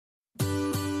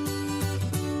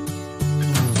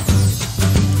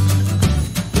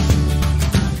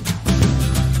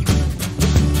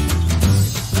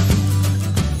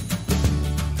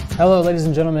Hello ladies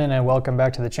and gentlemen, and welcome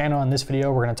back to the channel. In this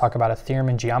video we're going to talk about a theorem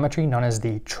in geometry known as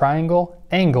the triangle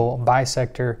angle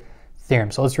bisector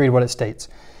theorem. So let's read what it states.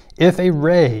 If a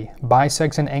ray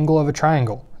bisects an angle of a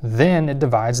triangle, then it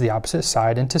divides the opposite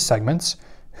side into segments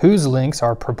whose lengths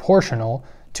are proportional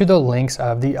to the lengths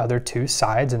of the other two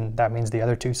sides, and that means the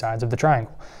other two sides of the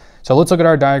triangle. So let's look at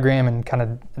our diagram and kind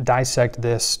of dissect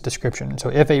this description. So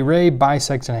if a ray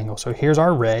bisects an angle, so here's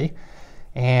our ray,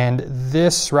 and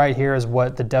this right here is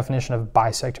what the definition of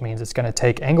bisect means. It's going to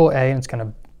take angle A and it's going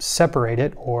to separate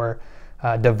it, or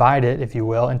divide it, if you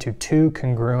will, into two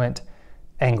congruent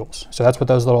angles. So that's what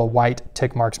those little white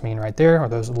tick marks mean right there, or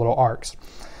those little arcs.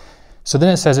 So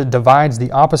then it says it divides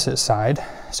the opposite side.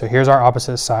 So here's our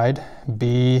opposite side,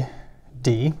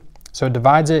 BD. So it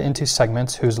divides it into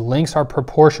segments whose lengths are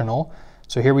proportional.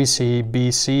 So here we see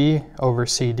BC over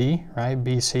CD, right?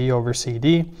 BC over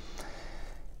CD.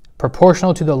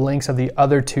 Proportional to the lengths of the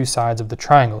other two sides of the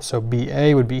triangle. So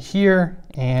BA would be here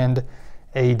and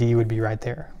AD would be right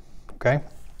there, okay?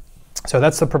 So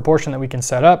that's the proportion that we can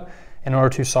set up in order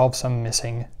to solve some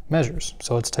missing measures.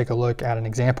 So let's take a look at an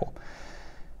example.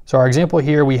 So our example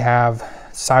here, we have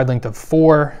side length of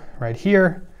 4 right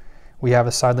here. We have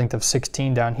a side length of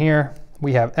 16 down here.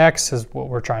 We have X is what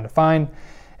we're trying to find.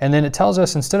 And then it tells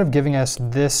us, instead of giving us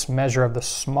this measure of the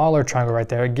smaller triangle right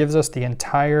there, it gives us the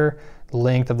entire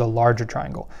length of the larger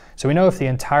triangle. So we know if the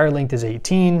entire length is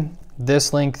 18,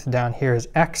 this length down here is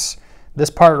X. This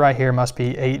part right here must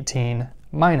be 18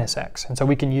 minus X. And so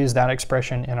we can use that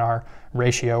expression in our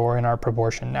ratio or in our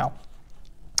proportion now.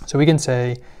 So we can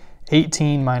say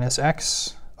 18 minus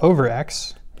X over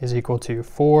X is equal to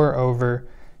 4 over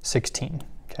 16.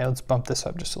 Okay, let's bump this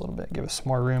up just a little bit, give us some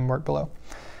more room, work below.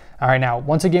 All right, now,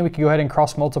 once again, we can go ahead and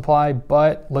cross multiply,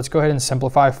 but let's go ahead and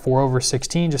simplify 4 over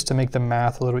 16 just to make the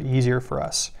math a little easier for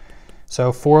us.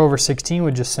 So 4 over 16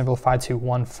 would just simplify to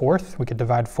 1/4. We could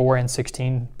divide 4 and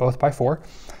 16 both by 4.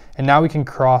 And now we can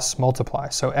cross multiply.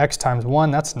 So X times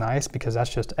 1, that's nice because that's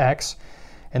just X.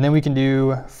 And then we can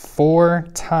do 4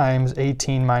 times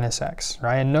 18 minus X,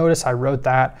 right? And notice I wrote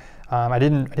that. I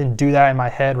didn't do that in my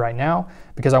head right now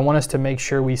because I want us to make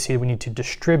sure we see we need to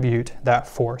distribute that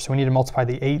 4. So we need to multiply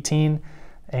the 18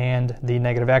 and the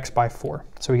negative X by 4.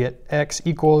 So we get X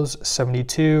equals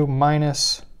 72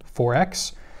 minus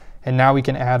 4X. And now we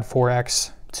can add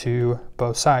 4X to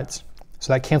both sides.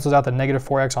 So that cancels out the negative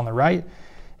 4X on the right,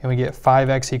 and we get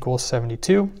 5X equals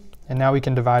 72. And now we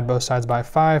can divide both sides by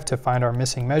 5 to find our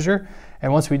missing measure.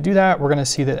 And once we do that, we're going to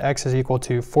see that X is equal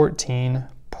to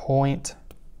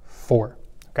 14.4.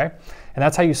 Okay? And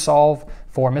that's how you solve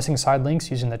for missing side lengths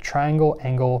using the triangle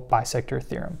angle bisector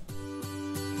theorem.